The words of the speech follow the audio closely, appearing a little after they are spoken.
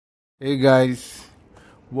Hey guys,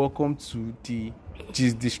 welcome to the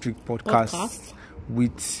Gist District podcast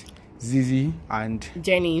with Zizi and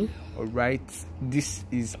Jenny. Alright, this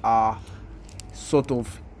is our sort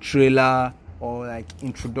of trailer or like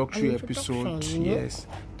introductory episode, yes,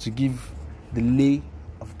 to give the lay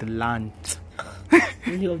of the land.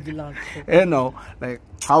 Lay of the land. You know, like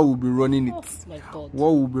how we'll be running it, My God.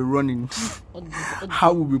 what we'll be running,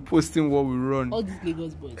 how we'll be posting what we run. All these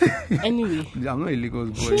Lagos boys. Anyway. I'm not a Lagos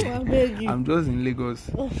boy. I beg you. I'm just in Lagos.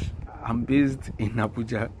 I'm based in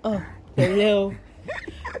Abuja. Oh, hello.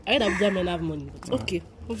 I heard Abuja men have money. But okay,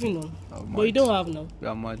 moving on. But you don't have now. You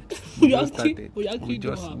are mad. We We just actually- started. we actually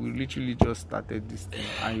don't have. We literally just started this thing,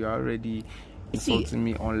 and you're already insulting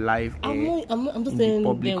me on live air I'm just in telling the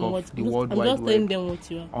public them of what the World I'm Wide just telling Web. them what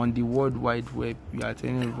you are. On the World Wide Web, you are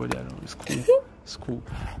telling everybody I know it's cool. It's cool.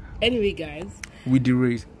 Anyway, guys. We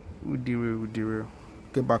derail.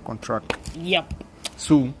 Get back on track. Yep.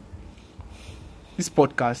 So, this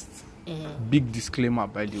podcast, big disclaimer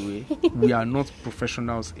by the way, we are not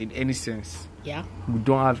professionals in any sense. Yeah. We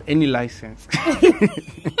don't have any license.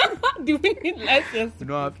 Do we need license? You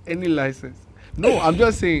don't have any license. No, I'm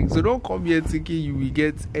just saying. So don't come here thinking you will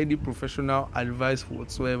get any professional advice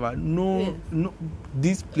whatsoever. No, Yes. no.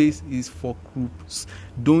 This place is for groups.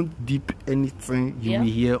 Don't dip anything you will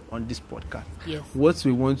hear on this podcast. Yes. What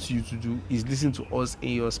we want you to do is listen to us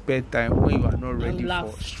in your spare time when you are not ready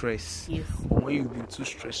laugh. for stress. Yes. Or when you've been too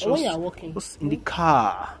stressed. Or when you are walking. Just in the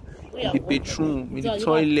car, When you in the are walking. bedroom, in So the you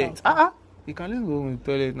toilet. have You can just go in the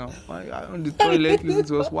toilet now. Why you are on the toilet, listen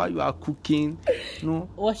to us while you are cooking. No,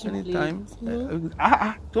 Washing anytime. plates,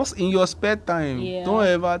 Just in your spare time. Yeah. Don't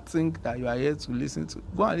ever think that you are here to listen to.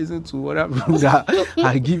 Go and listen to other people that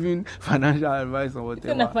are giving financial advice or It's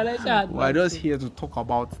not whatever. financial advice. We're just here to talk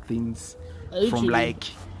about things from Literally. like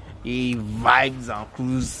a vibes and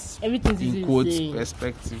cruise Everything's in easy quotes saying.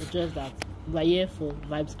 perspective. It's just that we're here for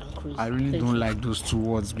vibes and cruise. I really Thank don't you. like those two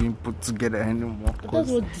words being put together anymore. That's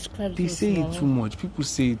 'Cause what describes they us say now. it too much. People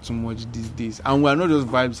say it too much these days, and we are not just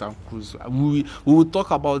vibes and cruise. We will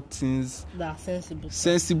talk about things, That are sensible.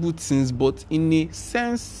 sensible things, but in a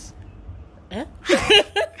sense. Eh?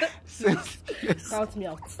 sense yes. Count me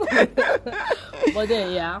out. But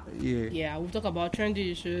then, Yeah. we'll talk about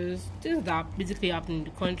trendy issues, things that basically happen in the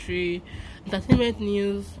country, entertainment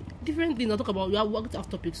news, different things. I'll talk about. We have worked out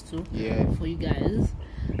topics too. Yeah. For you guys.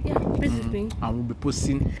 Yeah, basically. And we'll be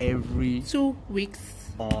posting every 2 weeks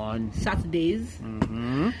on Saturdays.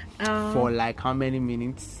 for like how many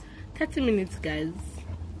minutes? 30 minutes, guys.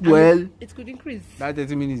 Well, And it could increase. that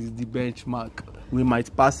 30 minutes is the benchmark. We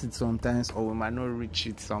might pass it sometimes, or we might not reach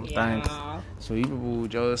it sometimes. Yeah. So you people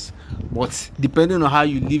just, but depending on how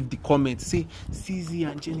you leave the comments, say, Zizi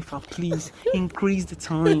and Jennifer, please increase the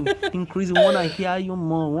time. Increase. We wanna hear you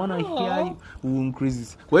more. Wanna hear you. We'll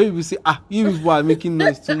increase it. When people say, you people are making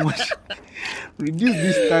noise too much. Reduce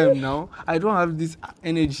this time now. I don't have this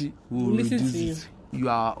energy. We'll Listen reduce to you. it. You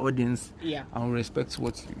are our audience. Yeah. And respect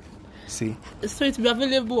what you say. So it will be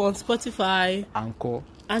available on Spotify Anchor.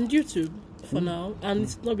 and YouTube for now, and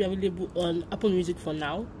it's not be available on Apple Music for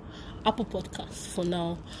now, Apple Podcasts for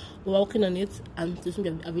now. We're working on it, and it's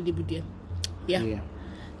going to be available there. Yeah.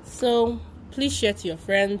 So please share to your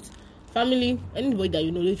friends, family, anybody that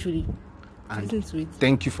you know. Literally, And listen to it.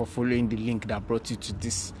 thank you for following the link that brought you to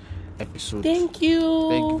this episode. Thank you.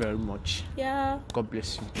 Thank you very much. Yeah. God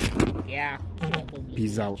bless you. Yeah.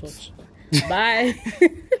 Peace out. Bye.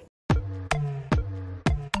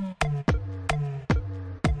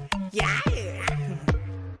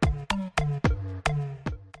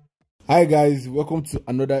 Hi guys, welcome to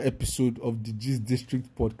another episode of the Gist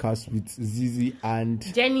District podcast with Zizi and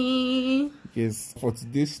Jenny. yes, for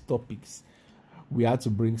today's topics, we had to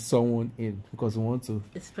bring someone in because we want to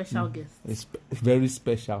A special guest. very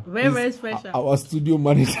special. Very, This very is special. Our studio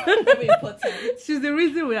manager, Very important. She's the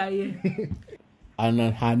reason we are here. and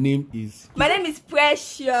her name is. My name is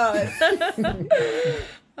Precious.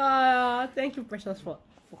 Thank you, Precious, for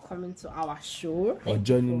coming to our show. For Thank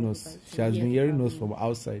joining you us. She has been hearing us from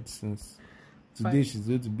outside since today. Fine. She's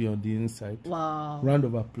going to be on the inside. Wow. Round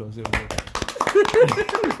of applause, everybody.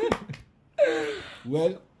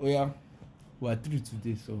 Well, we are through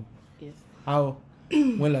today. So, Yes. how?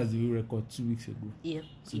 When last did we record? 2 weeks ago. Yeah.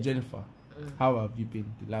 So, Jennifer, how have you been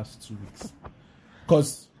the last 2 weeks?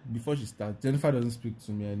 Because before she starts, Jennifer doesn't speak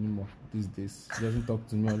to me anymore these days. She doesn't talk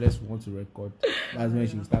to me unless we want to record. That's when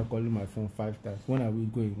she will start calling my phone 5 times. When are we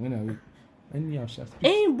going? When are we? Anyhow, she speaks.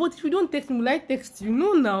 Hey, but if you don't text me, will I text you?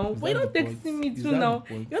 No, now. Is But you that don't the text point? me Is too that now. the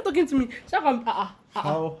point? You're not talking to me.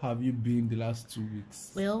 How have you been the last 2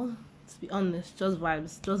 weeks? Well, to be honest, just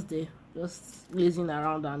vibes, just there, just lazing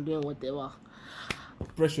around and doing whatever.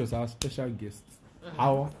 Precious, our special guest.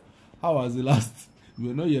 How was the last? We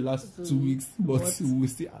were not your last 2 weeks, but we will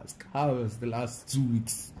still ask. How was the last 2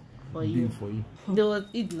 weeks For you. There was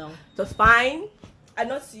it now. It was fine. I'm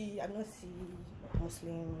not see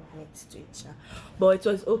Muslim meat to eat, but it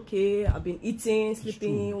was okay. I've been eating,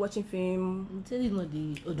 sleeping, watching film. It's not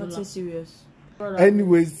the Nothing serious.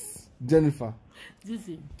 Anyways, Jennifer,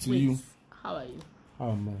 to you. How are you?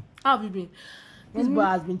 How am I? How have you been? This boy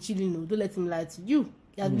has been chilling. Don't let him lie to you.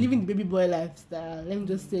 He has been living the baby boy lifestyle. Let me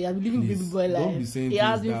just say, he has been living the baby boy life. Don't be saying he things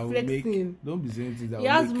has been that flexing. Don't be saying things that he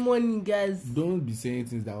has money, guys. Don't be saying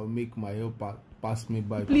things that will make my help pass me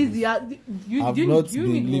by. Please, I've not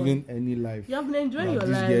been living any life. You have been enjoying your this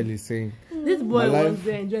life. Girl is saying. This boy was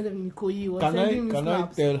there enjoying them in Ikoyi. Can I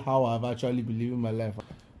tell how I've actually been living my life?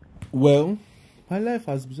 Well, my life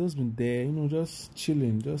has just been there, just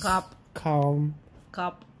chilling, just calm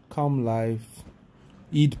life.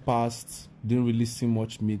 Eid passed, didn't really see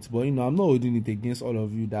much meat, but I'm not holding it against all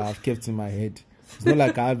of you that I've kept in my head. It's not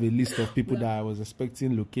like I have a list of people that I was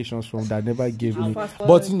expecting locations from that never gave me.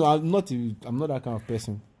 But I'm not that kind of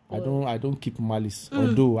person. I don't keep malice.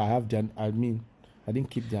 Although I didn't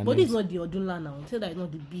keep their But names. it's not the Odunla now. Say that it's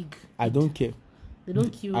not the big. I don't care. They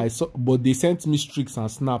don't kill. But they sent me streaks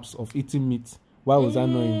and snaps of eating meat. Why was I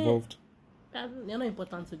not involved? They're not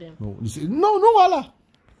important to them. No, no, wala.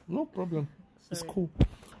 No problem. It's cool.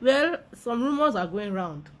 Well, some rumors are going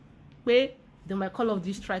around. Wait, they might call off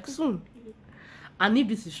this strike soon. And if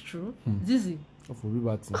this is true, Dizzy. God forbid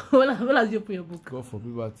that thing. When has you open your book? God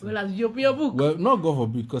forbid that thing. When has you open your book? Well, not God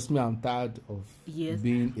forbid, because I'm tired of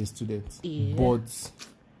being a student. Yeah. But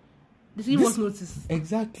this won't notice.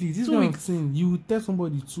 Exactly. This 2 kind of weeks. thing. You tell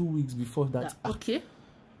somebody 2 weeks before that. Okay.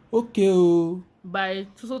 Okay. By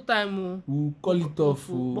so time We'll call it off.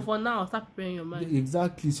 But for now, start preparing your mind.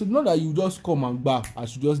 Exactly. So not that you just come and back. I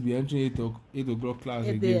should just be entering 8 o'clock class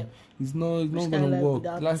again. It's not gonna work.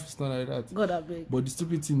 Life is not like that. God I beg. But the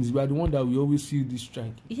stupid thing is we are the one that we always feel this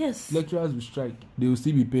strike. Yes. Lecturers will strike. They will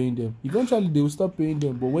still be paying them. Eventually they will stop paying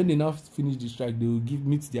them. But when they now finish the strike, they will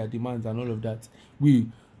meet their demands and all of that.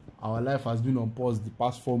 Our life has been on pause the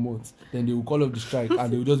past 4 months. Then they will call off the strike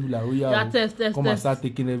and they will just be like, oh yeah, test, and start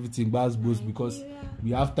taking everything bus because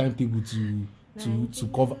we have timetable to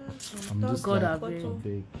cover. I'm just God like,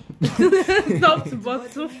 beg. Top to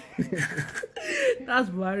bottom. That's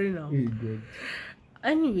boring now. Hey, God.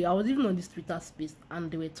 Anyway, I was even on this Twitter space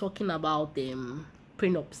and they were talking about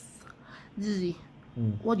prenups. Dizzy,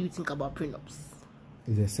 what do you think about prenups?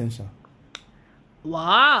 It's essential.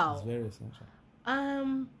 Wow. It's very essential.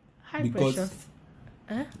 High pressure.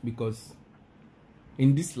 Because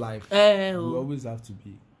in this life, we always have to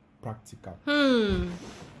be practical. You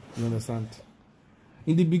understand?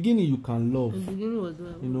 In the beginning, you can love. In the beginning was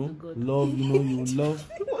love.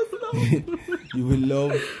 You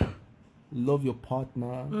will love your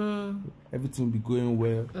partner. Everything will be going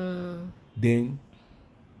well. Then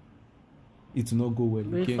it will not go well.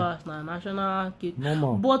 Very fast now, national kid.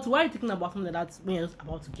 Normal. But why are you thinking about something that's when you're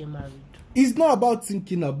about to get married? It's not about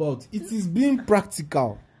thinking about. It is being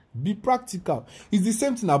practical. Be practical. It's the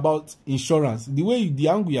same thing about insurance. The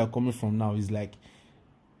angle you are coming from now is like,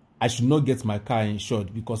 I should not get my car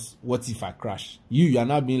insured because what if I crash? You are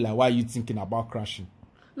not being like, why are you thinking about crashing?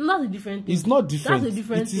 No, that's a different thing. It's not different. That's a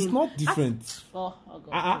different thing. It is not different. God.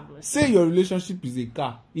 Say your relationship is a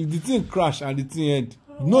car. If the thing crash and the thing end,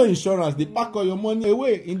 no insurance, they pack all your money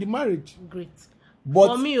away in the marriage. Great. But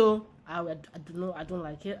for me, I don't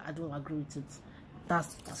like it. I don't agree with it.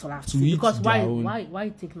 That's what I have to say. each Because their why are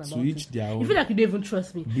you thinking about to each it? their own. You feel like you don't even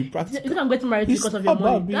trust me. Be practical. You think I'm getting married It's because of your not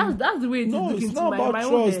about money? being- That's the way it is No, looking it's to not my about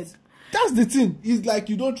own head. trust. That's the thing. It's like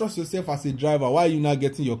you don't trust yourself as a driver. Why are you not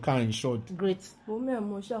getting your car insured? Great. Money.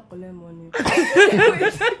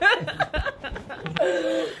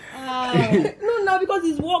 No, because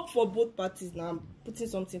it's work for both parties. Now I'm putting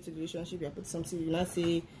something to the relationship. You're putting something. You not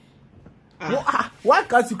say. Why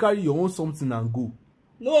can't you carry your own something and go?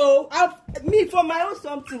 No, for my own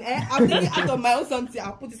something. I'll take it out of my own something.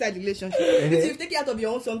 I'll put inside the relationship. If you take it out of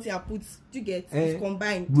your own something, I'll put. Do you get? It's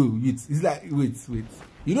combined. Wait. It's like wait.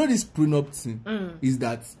 You know this prenup thing is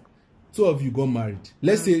that 2 of you got married.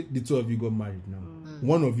 Let's say the 2 of you got married now.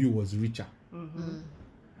 One of you was richer.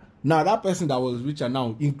 Now that person that was richer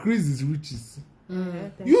now increase his riches.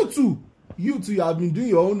 You too, you have been doing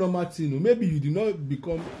your own normal thing. Maybe you did not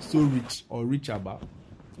become so rich or richer about.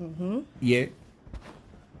 Yeah.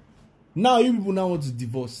 Now you people now want to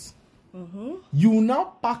divorce. You will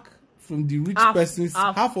now pack from the rich person's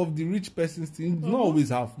half of the rich person's thing. It's not always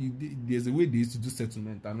half. There's a way they used to do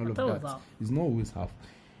settlement and all of that. It's not always half.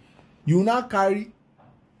 You will now carry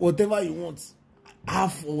whatever you want.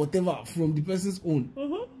 half or whatever from the person's own.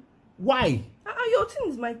 Why? Your thing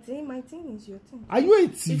is my thing. My thing is your thing. Are you a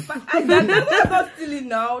thief? I'm not stealing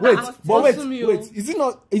now. Wait. Is it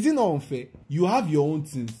not unfair? You have your own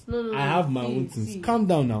things. No, I have my own things. Calm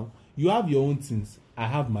down now. You have your own things. I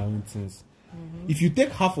have my own things. If you take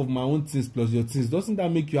half of my own things plus your things, doesn't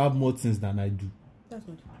that make you have more things than I do? That's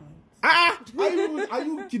not the point. Are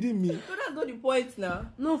you kidding me? So that's not the point now.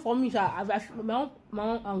 No, for me, my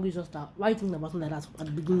own angle is just that. Why you think about something like that at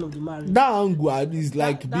the beginning of the marriage? That angle is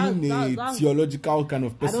like being a theological kind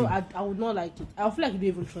of person. I would not like it. I feel like you don't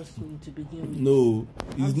even trust me to begin with. No,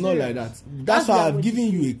 it's not like that. That's why I've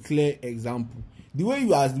given you a clear example. The way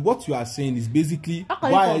what you are saying is basically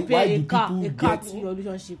why do people get to your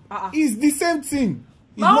relationship? It's the same thing.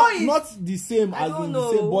 It's not the same as in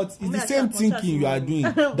the same, but it's the same thinking you are doing.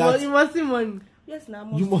 But you must see money. Yes,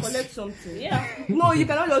 now you must collect something. Yeah. No, you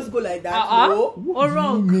cannot just go like that. No. Or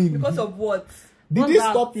wrong. Because of what? Did they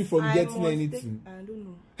stop you from getting anything? I don't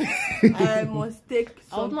know. I must take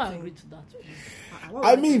something. I would not agree to that.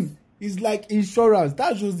 I mean, it's like insurance.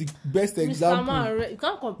 That's just the best example. You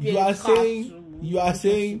can't compare. You are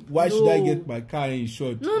saying why should I get my car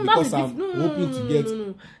insured? Because I'm hoping to get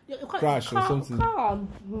crash or something. Car and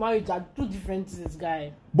marriage are two different things,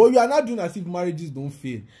 guy. But you are not doing as if marriages don't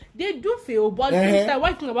fail. They do fail, but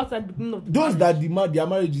why think about it at the beginning of the those marriage? that their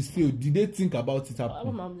marriages fail, did they think about it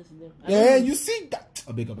happening? You see that.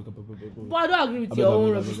 But I don't agree with your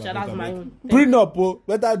own rubbish. That's my own. Prenup,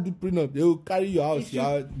 better do prenup. They will carry your house.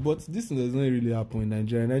 But this does not really happen in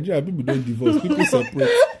Nigeria. In Nigeria, people don't divorce. People separate.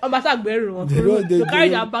 They carry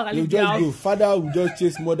their bag and leave their house. Go. Father will just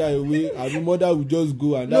chase mother away, and mother will just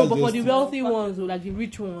go. And no, but for the wealthy ones, or like the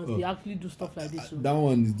rich ones, they actually do stuff like this. So. That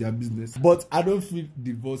one is their business. But I don't feel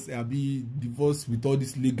divorce with all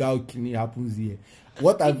this legal kidney happens here.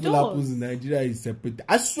 What I feel happens in Nigeria is separate.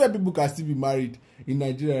 I swear people can still be married in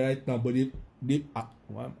Nigeria right now, but I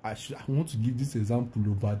want to give this example,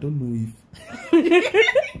 but I don't know if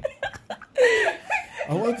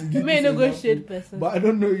I want to give you may negotiate person, but I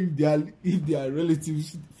don't know if they are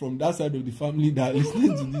relatives from that side of the family that are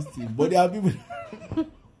listening to this thing. But there are people.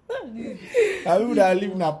 There are people that are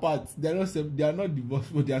living apart. They are not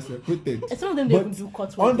divorced, but they are separated. And some of them they even do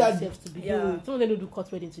court wedding themselves to begin with. Some of them don't do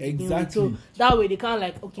court wedding to begin with. So that way they can't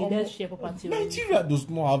let's share property. Nigeria does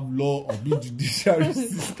not have law or the judiciary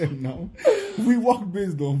system now. We work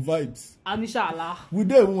based on vibes. And inshallah. We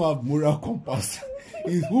don't even have moral compass.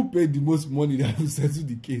 It's who paid the most money that will settle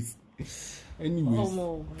the case. Anyways,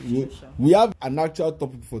 we have an actual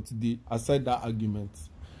topic for today aside that argument.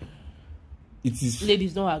 It is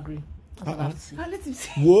ladies don't agree.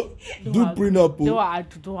 What? Do prenup.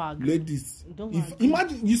 Don't agree. Ladies,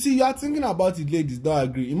 imagine you are thinking about it. Ladies don't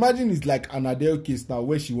agree. Imagine it's like an Adele case now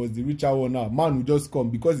where she was the richer one. Now man will just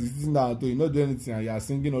come because he's sitting down and not doing anything and you are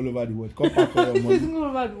singing all over the world. Come back for your money. Singing all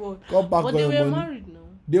over the world. Come back but for your money. They were married now.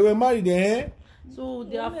 They were married, eh? So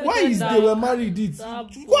they are. Why is they were married?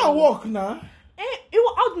 Go and work now.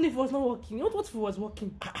 How do if it was not working? What if it was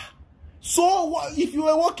working? So if you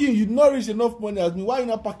were working, you'd not reach enough money as me. Why are you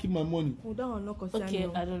not packing my money? Oh, that one not concerned. Okay,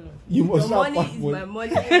 I don't know. You must your not money pack is money. my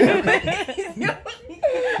money.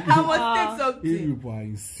 I must take something. You people are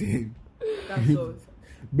insane. That's all.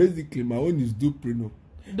 Basically, my own is do prenup.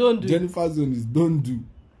 Don't do. Jennifer's own is don't do.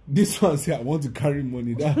 This one say I want to carry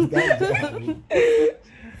money. That's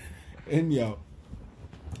anyhow.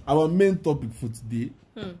 Our main topic for today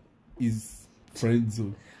is friend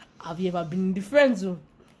zone. Have you ever been in the friend zone?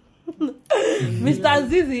 Mr.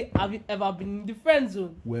 Zizi, have you ever been in the friend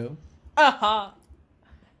zone? Well,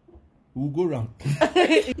 we'll go round.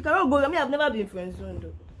 You cannot go. I mean, I've never been in friend zone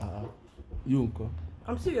though. You won't go.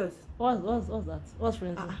 I'm serious. What's that? What's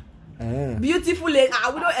friend zone? Beautiful lady.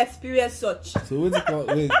 We don't experience such. So what's it called?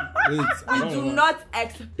 Wait. We do not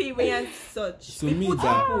experience such. So me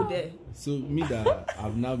that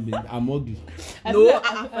I've not been. I'm ugly. I'm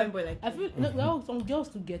fine boy like. I feel no, some girls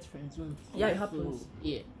to get friend zone. Yeah, it happens. So,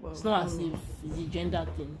 yeah, well, it's not as if it's a gender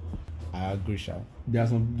thing. I agree, Sha. There are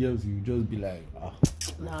some girls you just be like,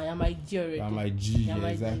 nah, you're my G already. You're my G, yeah,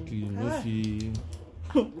 exactly. G.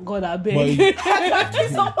 God, I beg. You're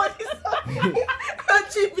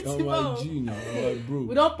my G now, bro.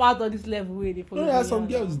 We don't part on this level where they follow. No, there are some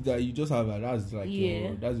girls that you just have that's like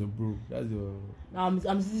that's your bro. That's your. I'm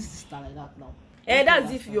this sister like that now. And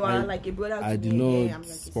that's if you are like a brother. I did not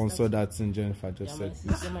sponsor that thing Jennifer just said.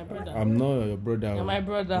 You're my brother. I'm not your brother. You're my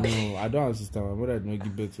brother. No, I don't have a sister. My brother did not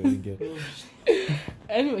give birth to any girl.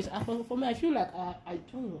 Anyways, for me, I feel like I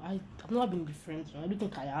don't know. I've not been with friends. I don't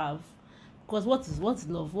think I have. Because what's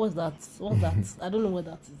love? What's that? I don't know what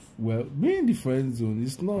that is. Well, being in the friend zone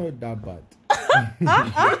is not that bad.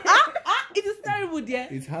 It is terrible. terrible, dear.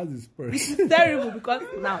 It has its perks. It's terrible because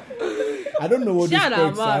now. I don't know what these Shut up,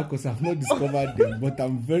 perks are man. because I've not discovered them, but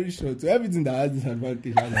I'm very sure to everything that has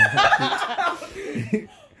disadvantage has advantage.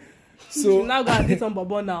 So So now gotta do some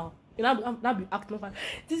bubble now. You now be acting like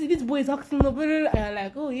this boy is acting up, and I'm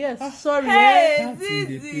like, oh yes, sorry, Hey, That's in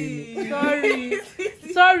the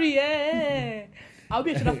Zizi. sorry. I'll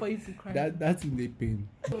be a shoulder for you to cry. that's in the pain.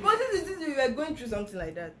 But this is we were going through something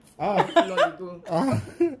like that. Ah, Long ago.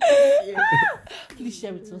 Yeah. Please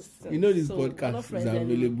share with us. you know this So, we're not podcast is friends anymore.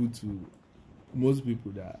 available to most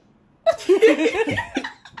people that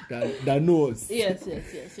that know us. Yes.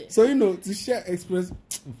 So you know to share experience.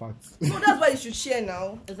 In fact, So that's why you should share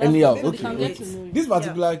now. Exactly. anyhow, People okay. can get to know you. This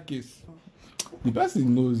particular case, the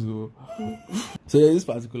person knows. Oh. So there's this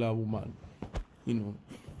particular woman. You know,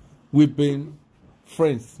 we've been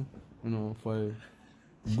friends. You know, for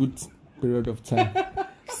a good period of time.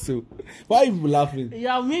 So why are you laughing?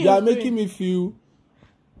 Yeah, me. You are making me feel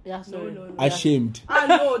Yeah, sorry. No. ashamed. I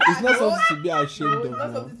know. It's not something to be ashamed No, of it's not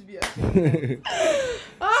now. something to be ashamed.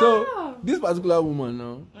 So this particular woman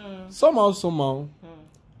now, somehow,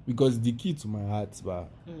 because the key to my heart, but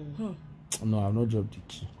no, I've not dropped the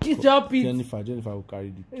key. Just drop it. Jennifer will carry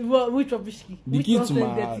the key. Which rubbish key? The Which key to my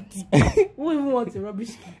nonsense heart. dirty key? Who even wants a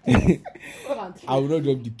rubbish key? I will not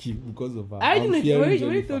drop the key because of her. I I'm didn't know. fearing You already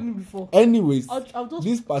Jennifer. told me before. Anyways, I'll just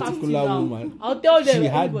this calm particular you down. woman, I'll tell them. she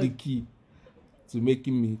had everybody. the key to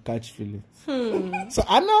making me catch feelings. So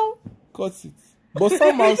I now got it, but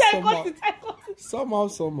somehow, I got it.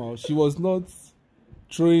 somehow, she was not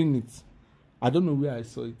throwing it. I don't know where I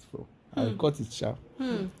saw it from. I got it sharp.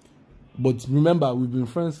 But remember, we've been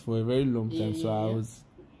friends for a very long time, so I was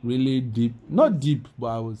really deep. Not deep, but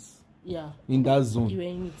I was Yeah. in that zone, You were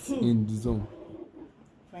in it. in the zone.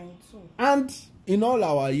 Fine, so. And in all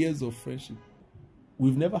our years of friendship,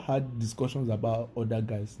 we've never had discussions about other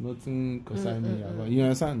guys. Nothing concerning me. About, you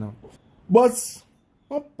understand now? But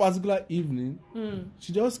one particular evening,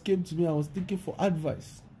 she just came to me. I was thinking for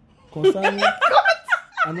advice concerning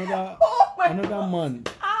another man,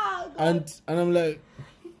 and I'm like,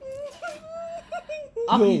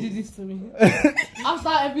 How No. can you do this to me? After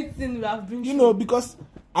everything we have been you through. know, because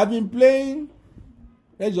I've been playing,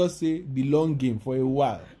 let's just say, the long game for a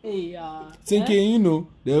while. Yeah. Thinking, you know,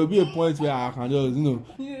 there will be a point where I can just, you know,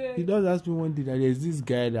 Yeah. he does ask me one day that there's this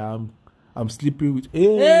guy that I'm sleeping with.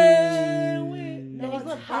 Hey, Hey, wait. Lord It's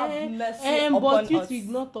not have mercy but upon you us. did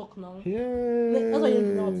not talk now. Yeah. That's why you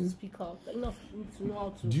know how to speak out. Enough to know how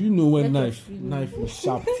to. Do you know when Let your knife feelings- is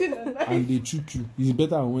sharp and they chook you? It's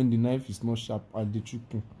better when the knife is not sharp and they chook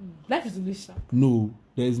you. Life is really sharp. No,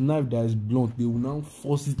 there is knife that is blunt. They will now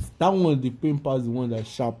force it. That one, the pain past the one that's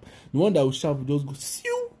sharp. The one that will sharp will just go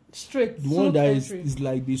sew. Straight. The one that is entry.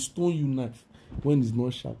 like they stone you knife when it's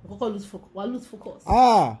not sharp. We'll lose focus.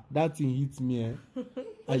 That thing hits me.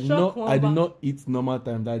 I did Shock not one eat normal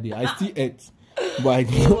time that day. I still ate, but I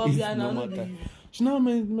did Yeah, not well, eat yeah, normal no, time. She now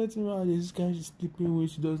met me. This guy she's sleeping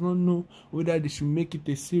with. She does not know whether they should make it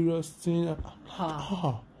a serious thing.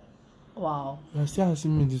 Ha. Wow. You're still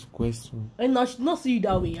asking me this question. And now she did not see you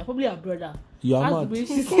that way. You're probably a brother. You are That's mad. the way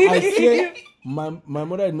she I swear, my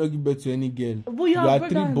mother did not give birth to any girl. But We you're a are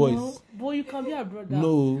brother. three boys. No. But you can be a brother.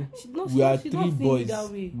 No, She we are she's three not seeing you boys. that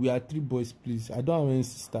way. We are three boys, please. I don't have any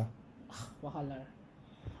sister. Wahala.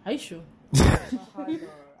 Are you sure? I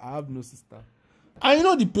have no sister. And you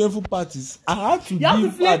know the painful part is I had to You have to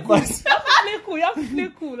give play cool. advice. You have to play cool. You have to play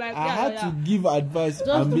cool. Like, I yeah, had yeah. to give advice Just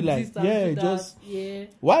and to be like, this and yeah, do that. just Yeah.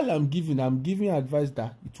 while I'm giving advice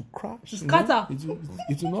that it will crash. To you know? scatter.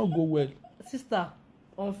 It will not go well. Sister,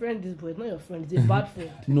 unfriend this boy. It's not your friend. It's a bad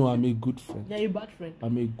friend. No, I'm a good friend. Yeah, you're a bad friend.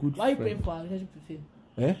 I'm a good Why are you praying friend. for our relationship to fail?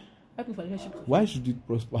 Eh? Why praying for our relationship to fail? Why should it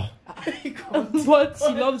prosper? But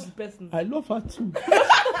she loves the person. I love her too.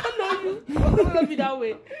 I don't love you that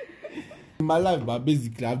way. In my life, but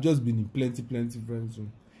basically, I've just been in plenty friends.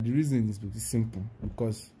 The reason is simple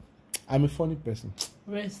because I'm a funny person.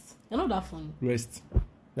 Rest. You're not that funny. Rest.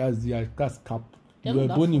 That's cap. You're You were not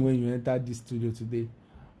that bonny funny. when you entered this studio today.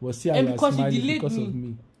 But see how And you are because you smiling delayed because me. of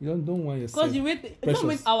me. You don't want yourself. Because you wait. How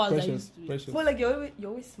many hours I used to wait? Precious. But like you're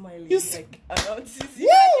always smiling. Yes. Like around Sisi. Woo!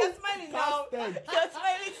 You're smiling now. Casted. You're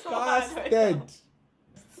smiling so hard. right now. Casted.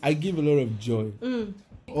 I give a lot of joy.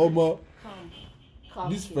 Omo, Calm.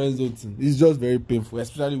 this friend zone thing is just very painful,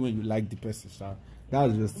 especially when you like the person. Sha.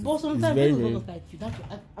 That's just But it's sometimes very, people very. don't like you.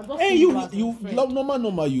 I'm just Hey, saying you as a friend. love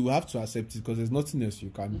normal. You have to accept it because there's nothing else you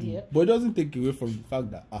can do. Yeah. But it doesn't take away from the fact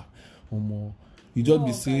that Omo, you just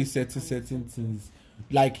be saying certain things.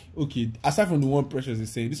 Like, okay, aside from the one Precious is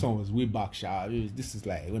saying, this one was way back, Sha. This is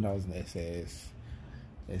like when I was in SS.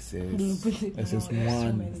 SS1.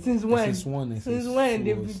 Since when? SS1, Since when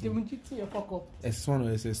they've SS2. been cheating your fuck up? SS1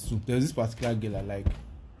 or SS2. There's this particular girl I like.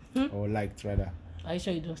 Or liked rather. Are you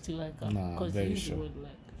sure you don't still like her? Nah, Because very you use sure. the word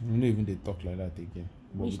like. We don't even they talk like that again.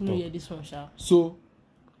 But Which we know talk. hear this one, Sha? So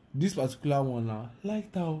this particular one now,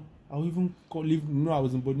 liked how I'll even call leave. I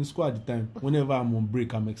was in boarding school at the time. Whenever I'm on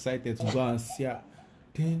break, I'm excited to go and see her.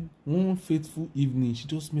 Then one fateful evening, she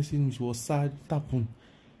just messaged me. She was sad, tapping.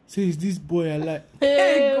 Say, is this boy I like?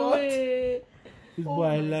 Hey, God. wait. This boy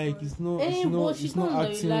I like. It's not. Hey, but It's she's not not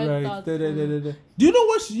acting like right. that. Do you know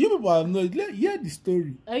what you people have not? Hear the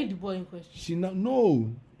story. Are you the boy in question?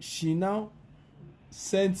 She now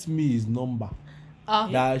sent me his number Ah.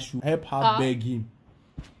 that I should help her beg him.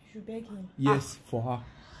 You should beg him. Yes, for her.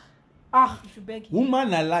 You should beg him.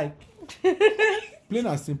 Woman I like. Plain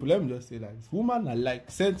and simple. Let me just say that. Woman I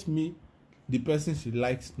like sent me the person she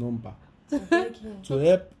likes number To beg him. to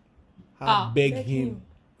help her beg Beg him him.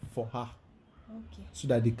 for her Okay. so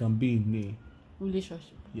that they can be in a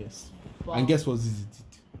Relationship. yes. Wow. And guess what Zizi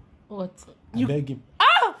did? What? I beg him.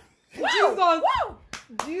 Jesus! Wow.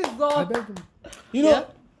 I Jesus! beg him. You know, Yeah.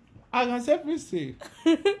 I can safely say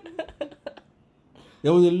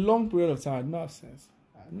there was a long period of time I had no absence.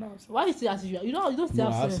 Why you say as usual? You don't still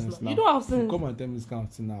No, I have have sense sense now. now. You don't have You sense. come and tell me this kind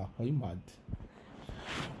of thing now. Are you mad?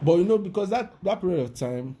 But you know, because that period of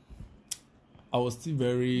time, I was still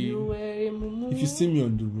very. You were a mumu. If you see me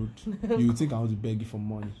on the road, you would think I want to beg you for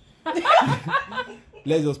money.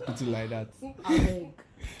 Let's just put it like that. I beg.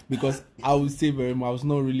 Because I would say very much, I was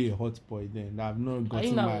not really a hot boy then. I've not Are you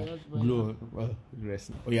gotten now my a hot boy glow.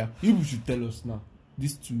 Rest. Oh yeah, you should tell us now.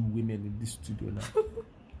 These two women in this studio now.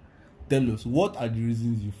 Tell us, what are the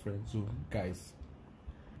reasons you friends? So guys,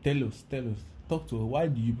 tell us. Talk to us. Why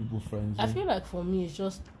do you people friends? I feel like for me, it's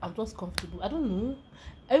just I'm just comfortable. I don't know.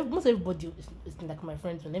 Most everybody is like my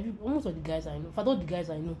friend zone. Almost all the guys I know, if I don't the guys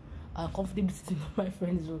I know, are comfortable sitting in my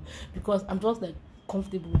friend zone because I'm just like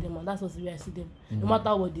comfortable with them, and that's just the way I see them. No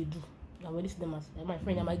matter what they do, I already see them as like my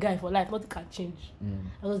friend and my guy for life. Nothing can change.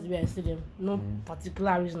 That's just the way I see them. No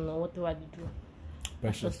particular reason or whatever they do.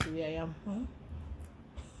 That's Precious. just the way I am.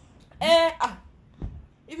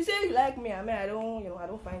 If you say you like me, I mean, I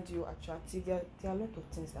don't find you attractive. There are a lot of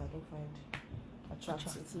things that I don't find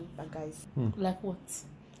attractive. Like guys, Like what?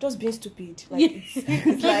 just being stupid. Like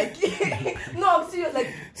it's like no, I'm serious. Like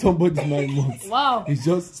Somebody's 9 months. Wow. It's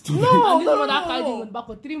just stupid. No. And this one that carried him back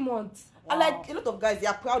for 3 months. I like a lot of guys. They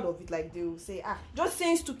are proud of it. Like they will say, just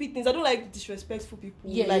saying stupid things. I don't like disrespectful people.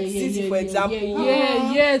 Like Zizi, for example.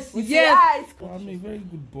 Yes. We say, it's Oh, I'm a very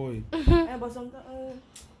good boy. but sometimes.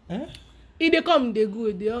 If they come, they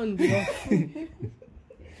go, they on, they off.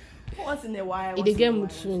 Once in a while. If they get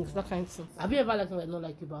mood swings, that kind of thing. Have you ever liked someone that don't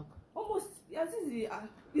like you back? Almost. Yeah, Zizi.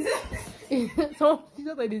 Is it? So, it's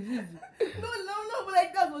just like this easy. No, but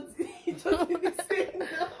like that's what it just be the same.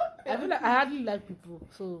 I feel like I hardly like people,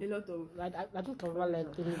 so A lot of. I think I've never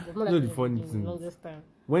liked them. You know the funny thing? Longest time.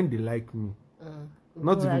 When they like me,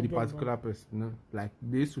 not Don't even like the them, particular person, no, like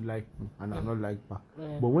they used to like me and I'm not like back.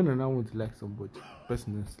 Yeah. But when I now want to like somebody, the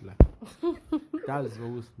person is like. That's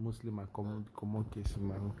always mostly my common case in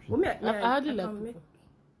my own. I hardly like can people.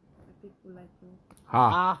 make people like me.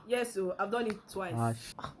 Yes, so I've done it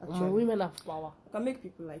twice. Women have power. I can make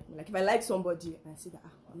people like me. Like if I like somebody and I see that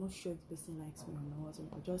I'm not sure if the person likes me or not,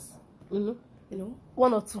 I just You know.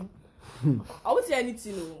 one or two. I won't say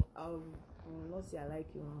anything. No, I'll not say I like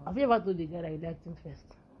you. Have you ever told the guy that you liked him first?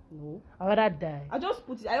 No. I'd rather die. I just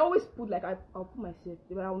put it. I always put like I'll put myself,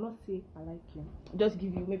 but I will not say I like you. Just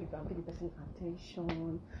give you maybe if I'm paying the person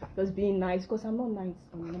attention, just being nice because I'm not nice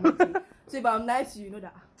on a normal day. So if I'm nice, you know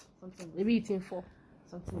that Maybe eating for.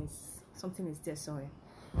 something is there. Sorry.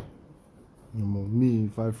 Me,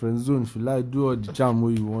 if I friend zone, if you like do all the charm what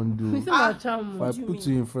you want to do. You see my charm. If I put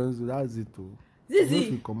you in friends zone, that's it too. Zizi.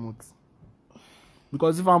 If you come out.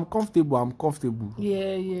 Because if I'm comfortable, I'm comfortable.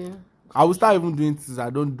 Yeah. I will start even doing things I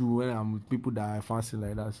don't do when I'm with people that I fancy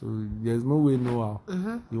like that. So there's no way, no how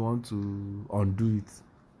you want to undo it.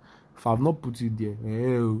 If I've not put you there,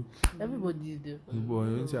 Everybody is there. boy,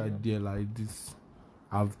 you say I there like this.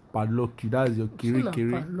 I've padlocked you. That's your kiri.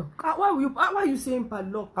 Why are you saying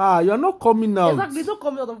padlock? You're not coming out. Exactly, don't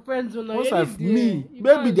come out of friends zone. Once I've me,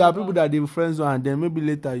 maybe there are people that they friends on and then maybe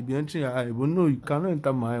later you be entering your eye. But no, you cannot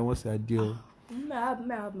enter my eye once you're there. I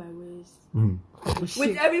have my ways.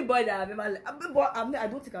 With everybody that I've ever I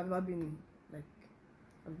don't think I've ever been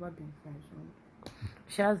friends.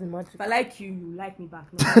 She has the magic. If I like you, you like me back.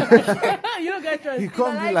 No. You don't get trust. You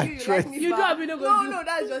can't be like threat. me You back. don't have no go do. No,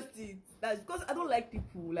 that's just it. That's because I don't like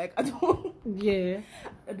people. Like I don't Yeah.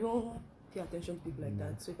 pay attention to people like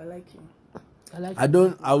that. So if I like you,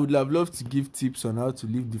 I would have loved to give tips on how to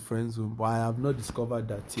leave the friend zone, but I have not discovered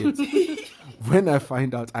that yet. When I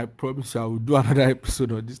find out, I promise you I will do another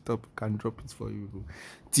episode on this topic and drop it for you.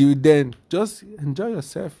 Till then, just enjoy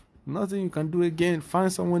yourself. Nothing you can do again.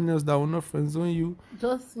 Find someone else that will not friend zone you.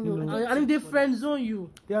 Just and if they friend zone you,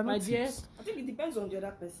 my dear. I think it depends on the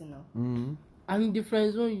other person now. Mm-hmm. And if they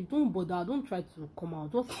friend zone you, don't bother. Don't try to come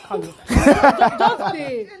out. Just carry on. just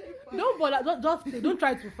stay. Don't bother. Just stay. Don't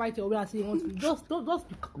try to fight your way and say you want to. Just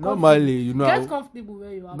be normally, get comfortable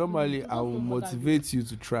where you are. Normally, I will motivate you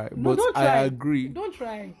to try, no, but try. I agree. Don't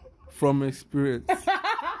try. From experience,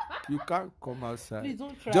 you can't come outside. Please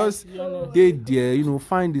don't try. Just stay there.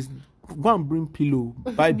 Find this. Go and bring pillow,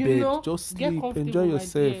 buy bed, just sleep, enjoy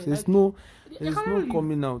yourself. There's no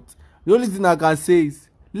coming out. The only thing I can say is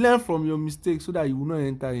learn from your mistakes so that you will not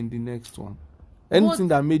enter in the next one. Anything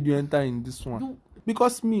that made you enter in this one.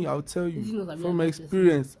 Because I'll tell you from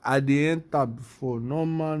experience, I did enter before.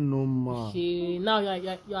 Normal. Okay. Now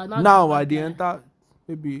you are not. Now I did enter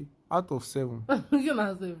maybe out of 7. You're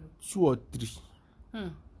not 7. 2 or 3.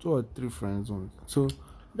 2 or 3 friend zones. So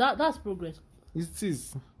that's progress. It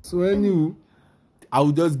is. So anyway, I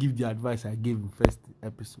will just give the advice I gave in first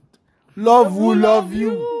episode. Love who love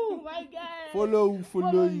you. My God. Follow who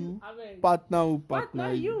follow you. Partner who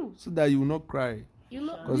partner you. So that you will not cry.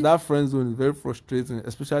 Because that friend zone is very frustrating,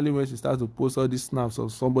 especially when she starts to post all these snaps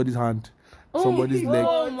of somebody's hand, somebody's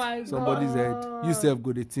leg, somebody's head. You self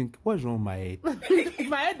go to think, what's wrong with my head?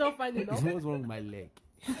 My head don't find enough. What's wrong with my leg?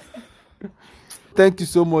 Thank you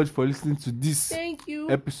so much for listening to this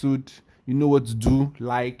episode. You know what to do.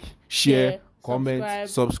 Like, share, comment,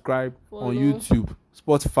 subscribe on YouTube,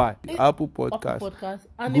 Spotify, Apple Podcast,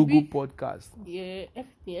 and Google Podcast. Yeah,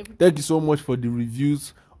 everything. Thank you so much for the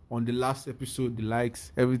reviews on the last episode, the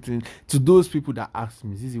likes, everything. To those people that asked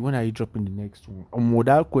me, Zizi, when are you dropping the next one?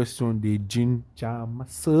 That question, they ginger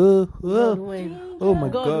myself. Oh my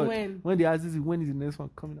God. When they ask Zizi, when is the next one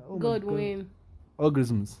coming out? Oh God, when?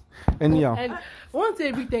 Organisms. Anyhow. And I want to say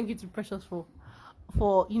a big thank you to Precious for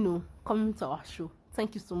coming to our show.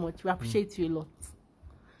 Thank you so much. We appreciate you a lot.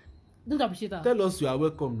 Don't appreciate her. Tell us you are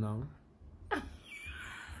welcome now.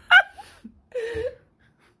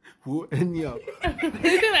 Who? Anyhow.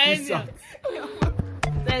 Peace out.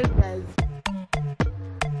 Thanks, guys.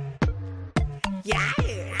 Yeah.